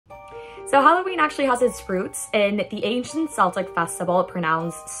So Halloween actually has its roots in the ancient Celtic festival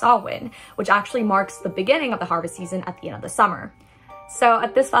pronounced Samhain, which actually marks the beginning of the harvest season at the end of the summer. So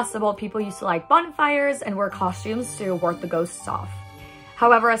at this festival, people used to light bonfires and wear costumes to ward the ghosts off.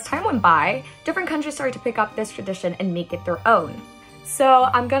 However, as time went by, different countries started to pick up this tradition and make it their own. So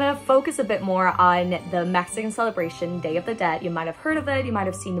I'm gonna focus a bit more on the Mexican celebration, Day of the Dead. You might have heard of it, you might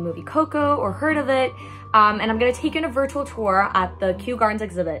have seen the movie Coco or heard of it. And I'm gonna take you on a virtual tour at the Kew Gardens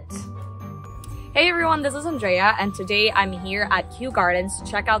exhibit. Hey everyone, this is Andrea, and today I'm here at Kew Gardens to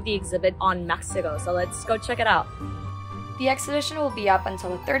check out the exhibit on Mexico. So let's go check it out. The exhibition will be up until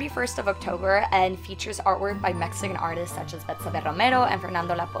the 31st of October and features artwork by Mexican artists such as Betsabe Romero and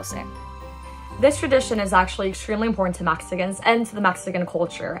Fernando Lapose. This tradition is actually extremely important to Mexicans and to the Mexican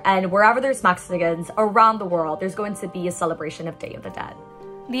culture, and wherever there's Mexicans around the world, there's going to be a celebration of Day of the Dead.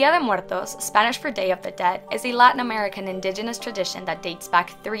 Dia de Muertos, Spanish for Day of the Dead, is a Latin American indigenous tradition that dates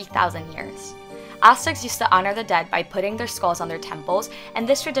back 3,000 years. Aztecs used to honor the dead by putting their skulls on their temples, and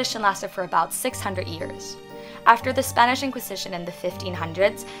this tradition lasted for about 600 years. After the Spanish Inquisition in the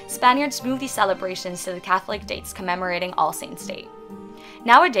 1500s, Spaniards moved these celebrations to the Catholic dates commemorating All Saints' Day.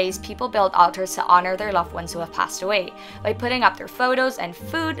 Nowadays, people build altars to honor their loved ones who have passed away by putting up their photos and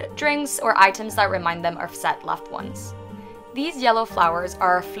food, drinks, or items that remind them of said loved ones. These yellow flowers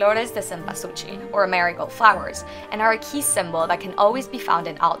are flores de cempasúchil, or marigold flowers, and are a key symbol that can always be found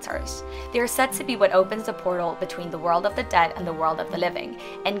in altars. They are said to be what opens the portal between the world of the dead and the world of the living,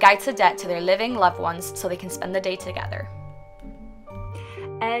 and guides the dead to their living loved ones so they can spend the day together.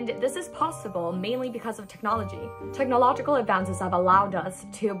 And this is possible mainly because of technology. Technological advances have allowed us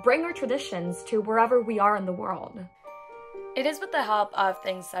to bring our traditions to wherever we are in the world. It is with the help of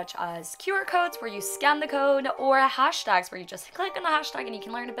things such as QR codes where you scan the code, or hashtags where you just click on the hashtag and you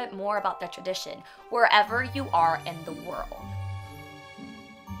can learn a bit more about the tradition wherever you are in the world.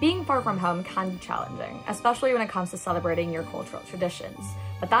 Being far from home can be challenging, especially when it comes to celebrating your cultural traditions.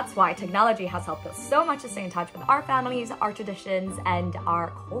 But that's why technology has helped us so much to stay in touch with our families, our traditions, and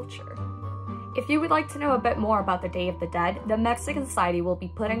our culture. If you would like to know a bit more about the Day of the Dead, the Mexican Society will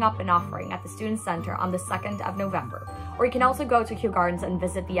be putting up an offering at the Student Center on the 2nd of November, or you can also go to Kew Gardens and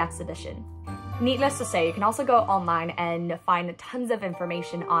visit the exhibition. Needless to say, you can also go online and find tons of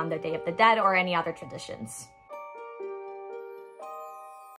information on the Day of the Dead or any other traditions.